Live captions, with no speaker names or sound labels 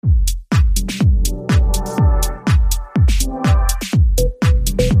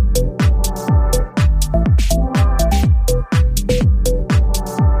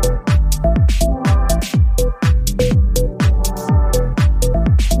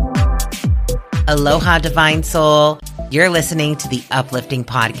Aloha, Divine Soul. You're listening to the Uplifting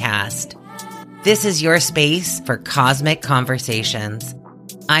Podcast. This is your space for cosmic conversations.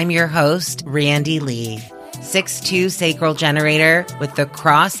 I'm your host, Randy Lee, 6'2" sacral generator with the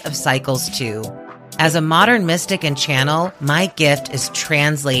Cross of Cycles 2. As a modern mystic and channel, my gift is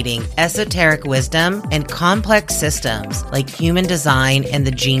translating esoteric wisdom and complex systems like human design and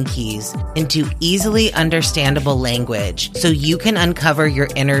the gene keys into easily understandable language so you can uncover your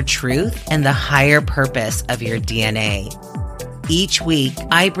inner truth and the higher purpose of your DNA. Each week,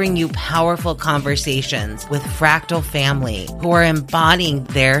 I bring you powerful conversations with Fractal family who are embodying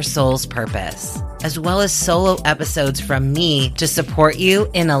their soul's purpose, as well as solo episodes from me to support you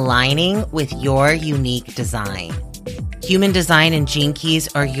in aligning with your unique design. Human design and gene keys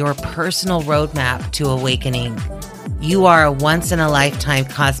are your personal roadmap to awakening. You are a once-in-a-lifetime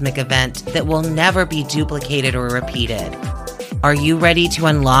cosmic event that will never be duplicated or repeated. Are you ready to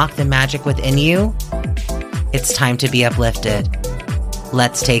unlock the magic within you? It's time to be uplifted.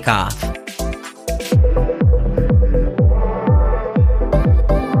 Let's take off.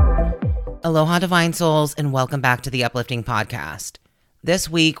 Aloha, Divine Souls, and welcome back to the Uplifting Podcast. This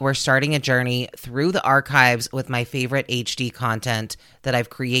week, we're starting a journey through the archives with my favorite HD content that I've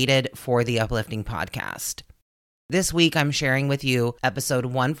created for the Uplifting Podcast. This week, I'm sharing with you episode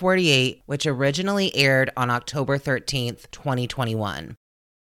 148, which originally aired on October 13th, 2021.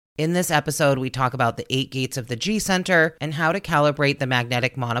 In this episode, we talk about the 8 gates of the G Center and how to calibrate the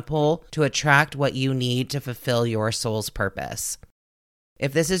magnetic monopole to attract what you need to fulfill your soul's purpose.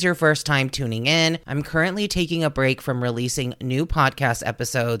 If this is your first time tuning in, I'm currently taking a break from releasing new podcast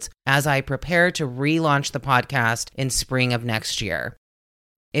episodes as I prepare to relaunch the podcast in spring of next year.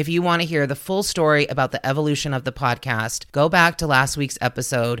 If you want to hear the full story about the evolution of the podcast, go back to last week's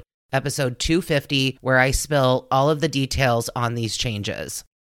episode 250, where I spill all of the details on these changes.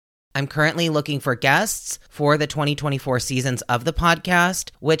 I'm currently looking for guests for the 2024 seasons of the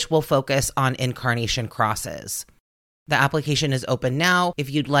podcast, which will focus on incarnation crosses. The application is open now if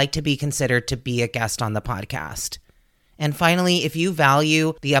you'd like to be considered to be a guest on the podcast. And finally, if you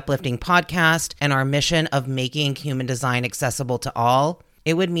value the Uplifting Podcast and our mission of making human design accessible to all,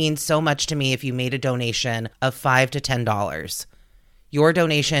 it would mean so much to me if you made a donation of $5 to $10. Your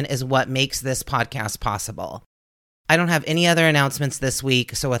donation is what makes this podcast possible. I don't have any other announcements this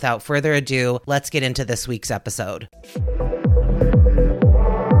week, so without further ado, let's get into this week's episode.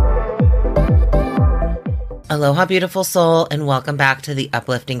 Aloha, beautiful soul, and welcome back to the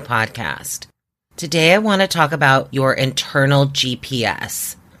Uplifting Podcast. Today, I want to talk about your internal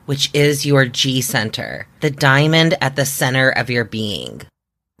GPS, which is your G Center, the diamond at the center of your being.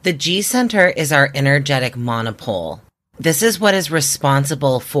 The G Center is our energetic monopole. This is what is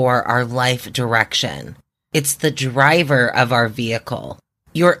responsible for our life direction. It's the driver of our vehicle.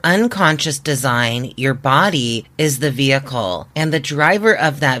 Your unconscious design, your body, is the vehicle, and the driver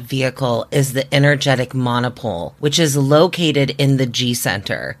of that vehicle is the energetic monopole, which is located in the G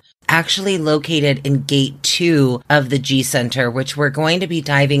Center, actually located in gate 2 of the G Center, which we're going to be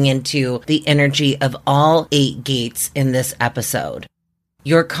diving into the energy of all 8 gates in this episode.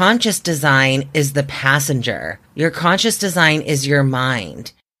 Your conscious design is the passenger. Your conscious design is your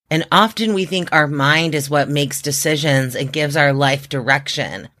mind. And often we think our mind is what makes decisions and gives our life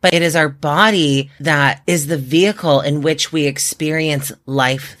direction. But it is our body that is the vehicle in which we experience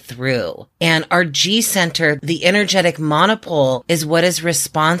life through. And our G Center, the energetic monopole, is what is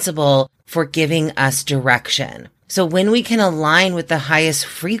responsible for giving us direction. So when we can align with the highest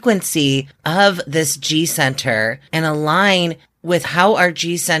frequency of this G Center and align with how our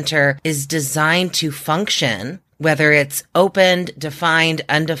G Center is designed to function, whether it's opened, defined,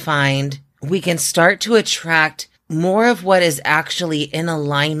 undefined, we can start to attract more of what is actually in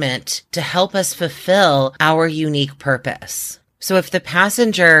alignment to help us fulfill our unique purpose. So if the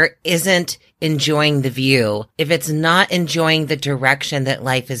passenger isn't enjoying the view, if it's not enjoying the direction that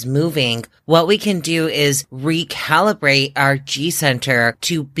life is moving, what we can do is recalibrate our G Center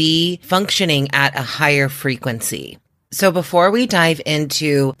to be functioning at a higher frequency. So before we dive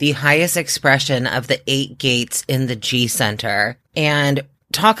into the highest expression of the 8 gates in the G Center and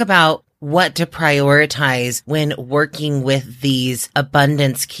talk about what to prioritize when working with these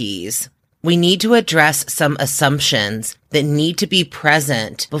abundance keys, we need to address some assumptions that need to be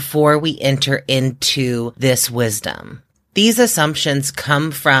present before we enter into this wisdom. These assumptions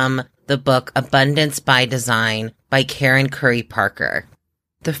come from the book Abundance by Design by Karen Curry Parker.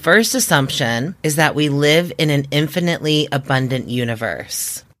 The first assumption is that we live in an infinitely abundant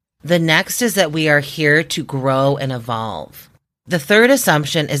universe. The next is that we are here to grow and evolve. The third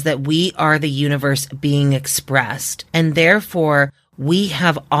assumption is that we are the universe being expressed, and therefore we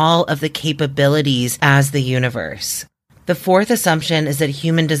have all of the capabilities as the universe. The fourth assumption is that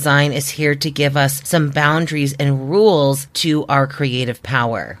human design is here to give us some boundaries and rules to our creative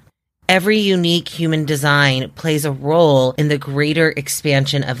power. Every unique human design plays a role in the greater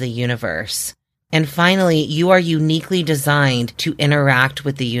expansion of the universe. And finally, you are uniquely designed to interact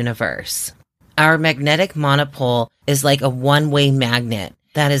with the universe. Our magnetic monopole is like a one-way magnet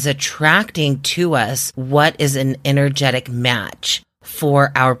that is attracting to us what is an energetic match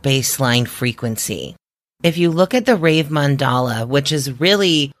for our baseline frequency. If you look at the Rave Mandala, which is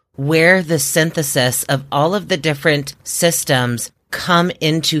really where the synthesis of all of the different systems come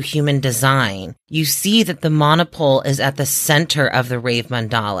into human design, you see that the monopole is at the center of the Rave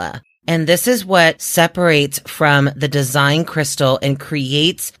Mandala. And this is what separates from the design crystal and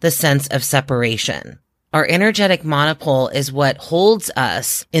creates the sense of separation. Our energetic monopole is what holds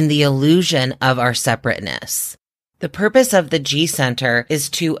us in the illusion of our separateness. The purpose of the G Center is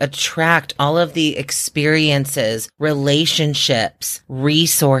to attract all of the experiences, relationships,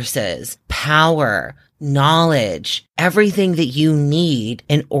 resources, power, knowledge, everything that you need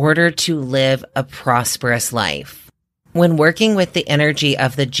in order to live a prosperous life. When working with the energy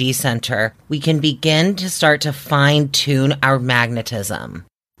of the G Center, we can begin to start to fine-tune our magnetism.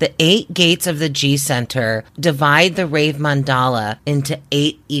 The 8 gates of the G Center divide the Rave Mandala into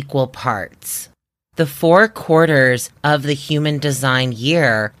 8 equal parts. The 4 quarters of the human design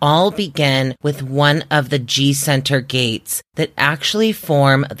year all begin with one of the G Center gates that actually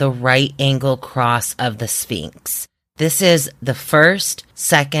form the right angle cross of the Sphinx. This is the 1st,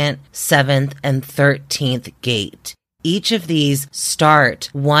 2nd, 7th, and 13th gate. Each of these start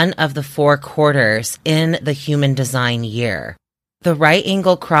one of the 4 quarters in the human design year. The right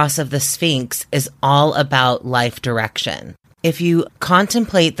angle cross of the Sphinx is all about life direction. If you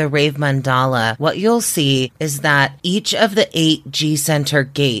contemplate the Rave Mandala, what you'll see is that each of the 8 G Center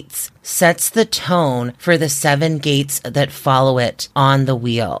gates sets the tone for the 7 gates that follow it on the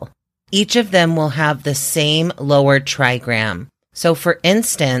wheel. Each of them will have the same lower trigram. So for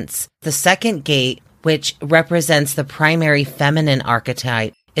instance, the 2nd gate, which represents the primary feminine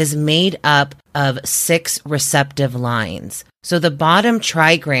archetype, is made up of 6 receptive lines. So the bottom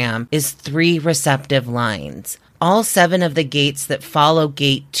trigram is 3 receptive lines. All 7 of the gates that follow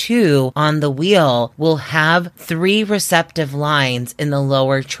gate 2 on the wheel will have 3 receptive lines in the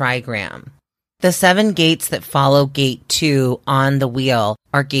lower trigram. The 7 gates that follow gate 2 on the wheel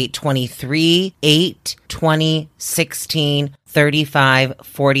are gate 23, 8, 20, 16, 35,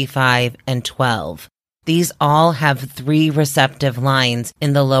 45, and 12. These all have 3 receptive lines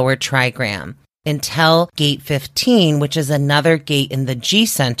in the lower trigram until gate 15, which is another gate in the G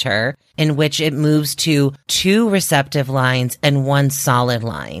Center, in which it moves to 2 receptive lines and 1 solid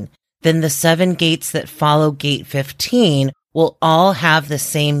line. Then the 7 gates that follow gate 15 will all have the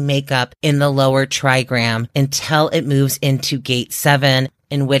same makeup in the lower trigram until it moves into gate 7,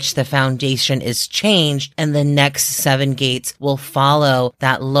 in which the foundation is changed, and the next 7 gates will follow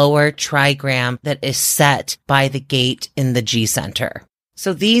that lower trigram that is set by the gate in the G Center.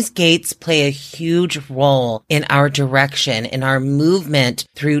 So these gates play a huge role in our direction, in our movement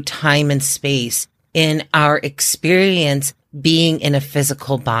through time and space, in our experience being in a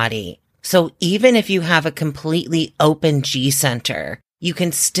physical body. So even if you have a completely open G Center, you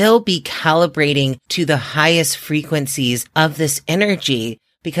can still be calibrating to the highest frequencies of this energy,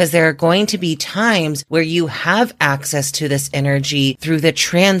 because there are going to be times where you have access to this energy through the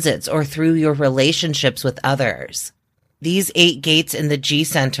transits or through your relationships with others. These 8 gates in the G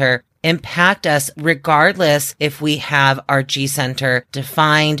Center impact us regardless if we have our G Center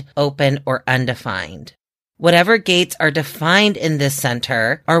defined, open, or undefined. Whatever gates are defined in this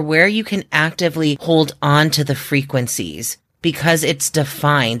center are where you can actively hold on to the frequencies because it's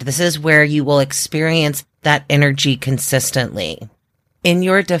defined. This is where you will experience that energy consistently. In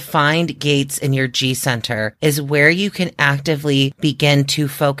your defined gates in your G Center is where you can actively begin to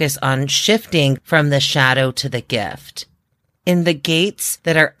focus on shifting from the shadow to the gift. In the gates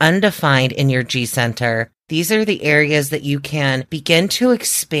that are undefined in your G Center, these are the areas that you can begin to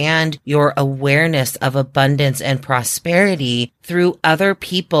expand your awareness of abundance and prosperity through other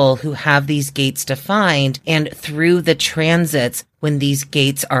people who have these gates defined and through the transits when these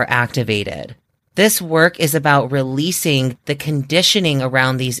gates are activated. This work is about releasing the conditioning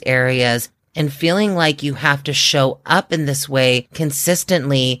around these areas and feeling like you have to show up in this way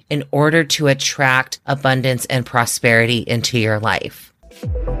consistently in order to attract abundance and prosperity into your life.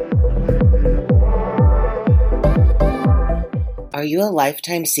 Are you a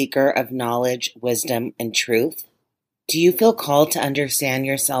lifetime seeker of knowledge, wisdom, and truth? Do you feel called to understand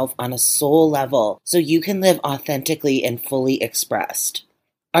yourself on a soul level so you can live authentically and fully expressed?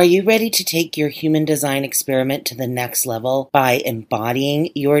 Are you ready to take your human design experiment to the next level by embodying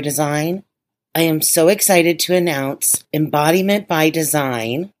your design? I am so excited to announce Embodiment by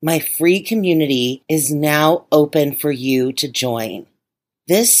Design, my free community, is now open for you to join.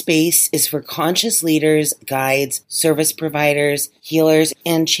 This space is for conscious leaders, guides, service providers, healers,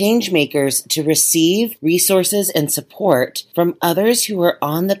 and change makers to receive resources and support from others who are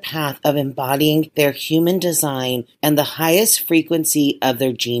on the path of embodying their human design and the highest frequency of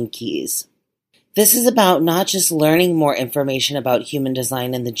their gene keys. This is about not just learning more information about human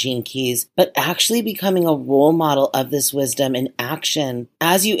design and the gene keys, but actually becoming a role model of this wisdom in action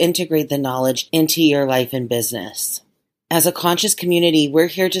as you integrate the knowledge into your life and business. As a conscious community, we're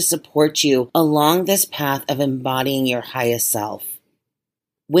here to support you along this path of embodying your highest self.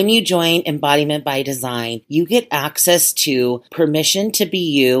 When you join Embodiment by Design, you get access to Permission to Be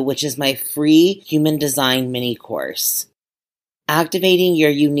You, which is my free human design mini course. Activating Your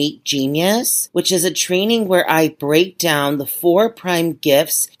Unique Genius, which is a training where I break down the 4 prime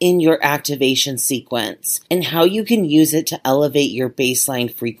gifts in your activation sequence and how you can use it to elevate your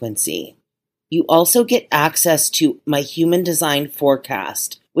baseline frequency. You also get access to my Human Design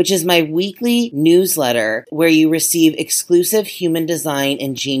Forecast, which is my weekly newsletter where you receive exclusive human design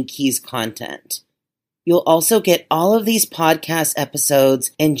and gene keys content. You'll also get all of these podcast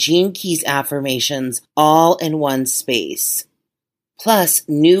episodes and gene keys affirmations all in one space. Plus,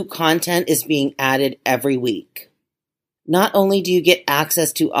 new content is being added every week. Not only do you get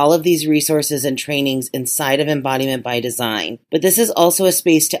access to all of these resources and trainings inside of Embodiment by Design, but this is also a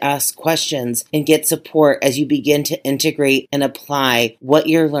space to ask questions and get support as you begin to integrate and apply what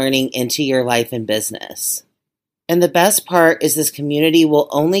you're learning into your life and business. And the best part is this community will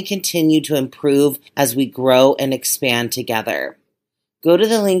only continue to improve as we grow and expand together. Go to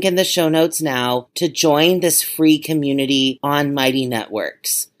the link in the show notes now to join this free community on Mighty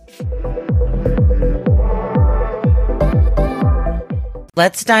Networks.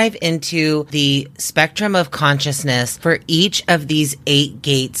 Let's dive into the spectrum of consciousness for each of these 8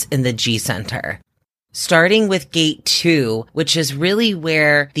 gates in the G Center. Starting with gate 2, which is really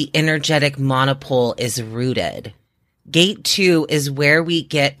where the energetic monopole is rooted. Gate 2 is where we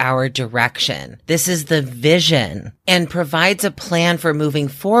get our direction. This is the vision and provides a plan for moving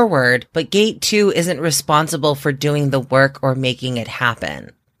forward, but gate 2 isn't responsible for doing the work or making it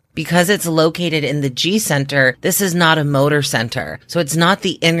happen. Because it's located in the G Center, this is not a motor center, so it's not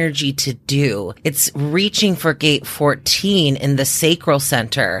the energy to do. It's reaching for gate 14 in the sacral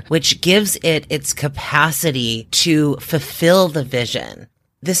center, which gives it its capacity to fulfill the vision.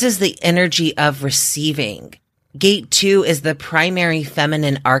 This is the energy of receiving. Gate 2 is the primary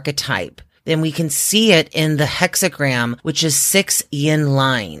feminine archetype. Then we can see it in the hexagram, which is 6 yin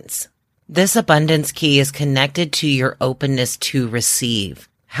lines. This abundance key is connected to your openness to receive.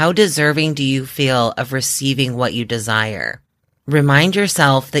 How deserving do you feel of receiving what you desire? Remind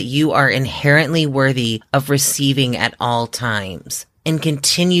yourself that you are inherently worthy of receiving at all times and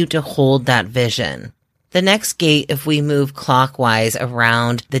continue to hold that vision. The next gate, if we move clockwise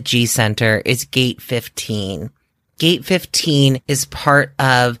around the G Center, is gate 15. Gate 15 is part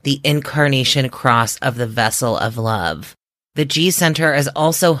of the incarnation cross of the vessel of love. The G Center is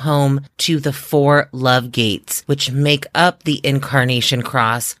also home to the 4 love gates, which make up the incarnation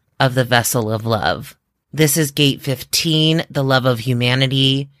cross of the vessel of love. This is gate 15, the love of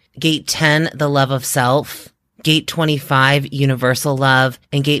humanity, gate 10, the love of self, gate 25, universal love,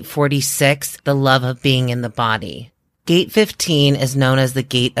 and gate 46, the love of being in the body. Gate 15 is known as the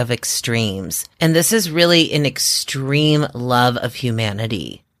gate of extremes, and this is really an extreme love of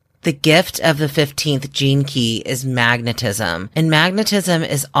humanity. The gift of the 15th gene key is magnetism, and magnetism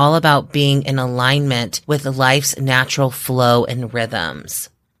is all about being in alignment with life's natural flow and rhythms.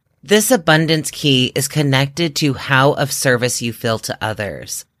 This abundance key is connected to how of service you feel to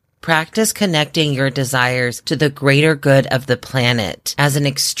others. Practice connecting your desires to the greater good of the planet as an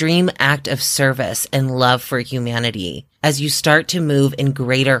extreme act of service and love for humanity as you start to move in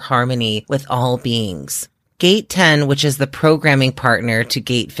greater harmony with all beings. Gate 10, which is the programming partner to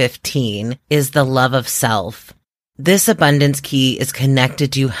Gate 15, is the love of self. This abundance key is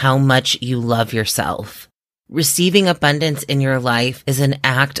connected to how much you love yourself. Receiving abundance in your life is an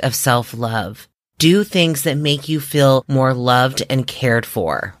act of self-love. Do things that make you feel more loved and cared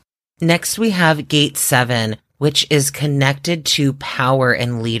for. Next, we have Gate 7, which is connected to power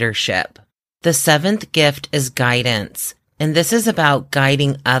and leadership. The 7th gift is guidance, and this is about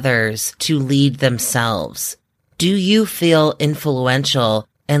guiding others to lead themselves. Do you feel influential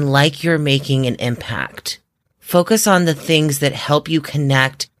and like you're making an impact? Focus on the things that help you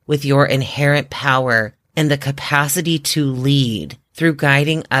connect with your inherent power and the capacity to lead through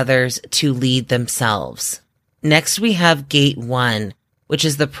guiding others to lead themselves. Next, we have Gate 1, which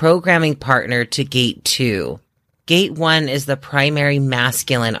is the programming partner to Gate 2. Gate 1 is the primary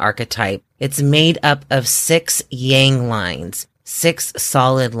masculine archetype. It's made up of 6 yang lines, 6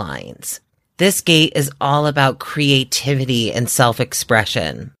 solid lines. This gate is all about creativity and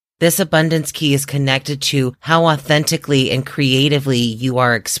self-expression. This abundance key is connected to how authentically and creatively you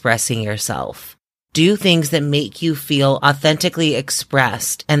are expressing yourself. Do things that make you feel authentically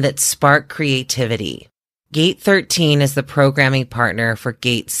expressed and that spark creativity. Gate 13 is the programming partner for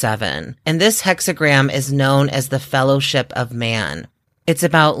Gate 7, and this hexagram is known as the Fellowship of Man. It's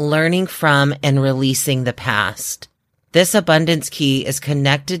about learning from and releasing the past. This abundance key is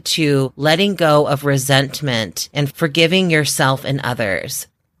connected to letting go of resentment and forgiving yourself and others.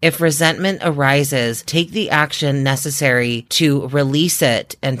 If resentment arises, take the action necessary to release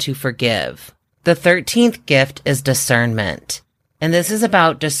it and to forgive. The 13th gift is discernment. And this is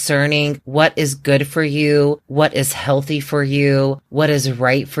about discerning what is good for you, what is healthy for you, what is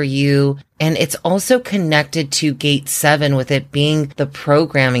right for you. And it's also connected to Gate 7 with it being the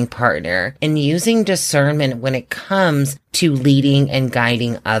programming partner and using discernment when it comes to leading and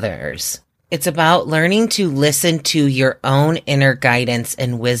guiding others. It's about learning to listen to your own inner guidance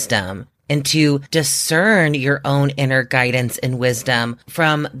and wisdom and to discern your own inner guidance and wisdom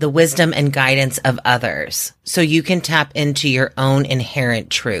from the wisdom and guidance of others so you can tap into your own inherent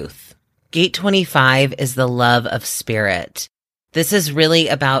truth. Gate 25 is the love of spirit. This is really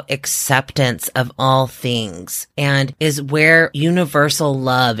about acceptance of all things and is where universal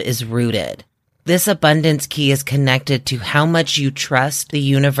love is rooted. This abundance key is connected to how much you trust the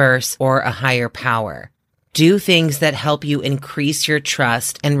universe or a higher power. Do things that help you increase your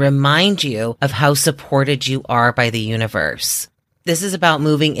trust and remind you of how supported you are by the universe. This is about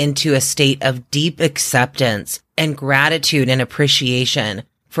moving into a state of deep acceptance and gratitude and appreciation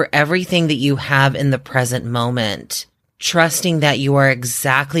for everything that you have in the present moment. Trusting that you are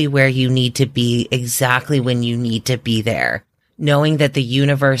exactly where you need to be, exactly when you need to be there. Knowing that the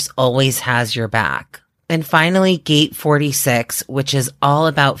universe always has your back. And finally, Gate 46, which is all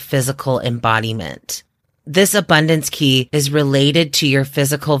about physical embodiment. This abundance key is related to your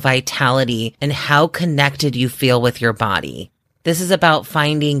physical vitality and how connected you feel with your body. This is about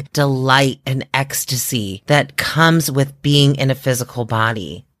finding delight and ecstasy that comes with being in a physical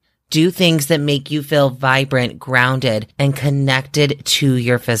body. Do things that make you feel vibrant, grounded, and connected to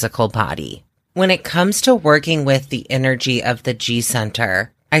your physical body. When it comes to working with the energy of the G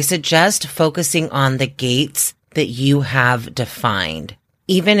Center, I suggest focusing on the gates that you have defined.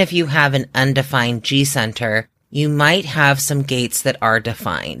 Even if you have an undefined G Center, you might have some gates that are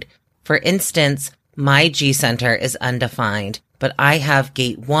defined. For instance, my G Center is undefined, but I have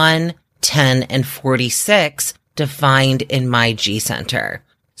Gate 1, 10, and 46 defined in my G Center.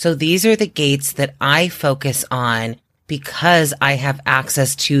 So these are the gates that I focus on because I have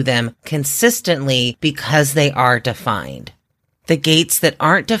access to them consistently because they are defined. The gates that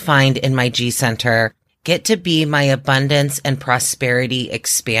aren't defined in my G Center get to be my abundance and prosperity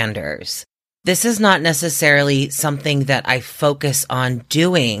expanders. This is not necessarily something that I focus on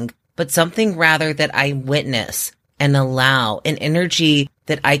doing, but something rather that I witness and allow, an energy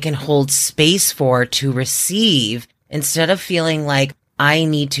that I can hold space for to receive instead of feeling like I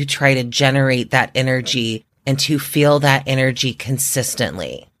need to try to generate that energy and to feel that energy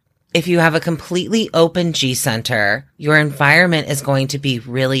consistently. If you have a completely open G Center, your environment is going to be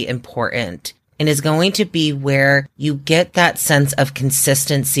really important and is going to be where you get that sense of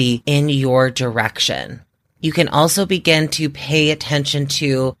consistency in your direction. You can also begin to pay attention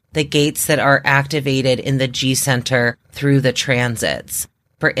to the gates that are activated in the G Center through the transits.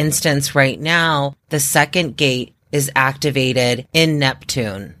 For instance, right now, the second gate is activated in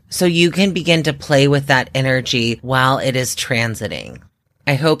Neptune. So you can begin to play with that energy while it is transiting.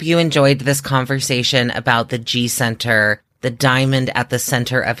 I hope you enjoyed this conversation about the G Center, the diamond at the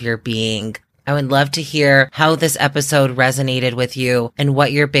center of your being. I would love to hear how this episode resonated with you and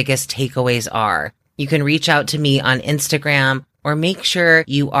what your biggest takeaways are. You can reach out to me on Instagram or make sure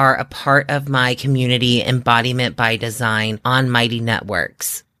you are a part of my community Embodiment by Design on Mighty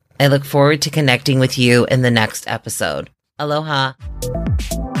Networks. I look forward to connecting with you in the next episode. Aloha.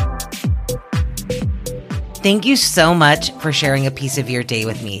 Thank you so much for sharing a piece of your day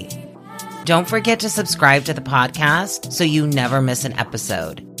with me. Don't forget to subscribe to the podcast so you never miss an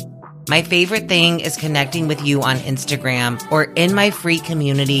episode. My favorite thing is connecting with you on Instagram or in my free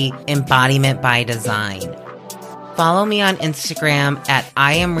community, Embodiment by Design. follow me on Instagram at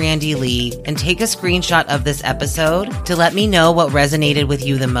I am Randy Lee and take a screenshot of this episode to let me know what resonated with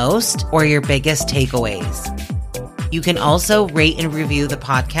you the most or your biggest takeaways. You can also rate and review the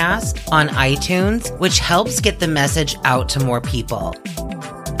podcast on iTunes, which helps get the message out to more people.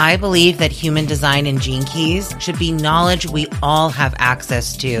 I believe that human design and gene keys should be knowledge we all have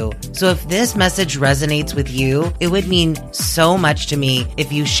access to. So if this message resonates with you, it would mean so much to me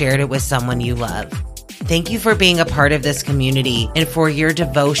if you shared it with someone you love. Thank you for being a part of this community and for your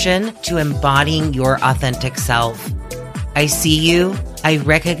devotion to embodying your authentic self. I see you. I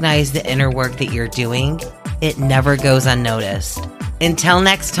recognize the inner work that you're doing. It never goes unnoticed. Until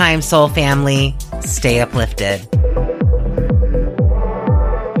next time, soul family, stay uplifted.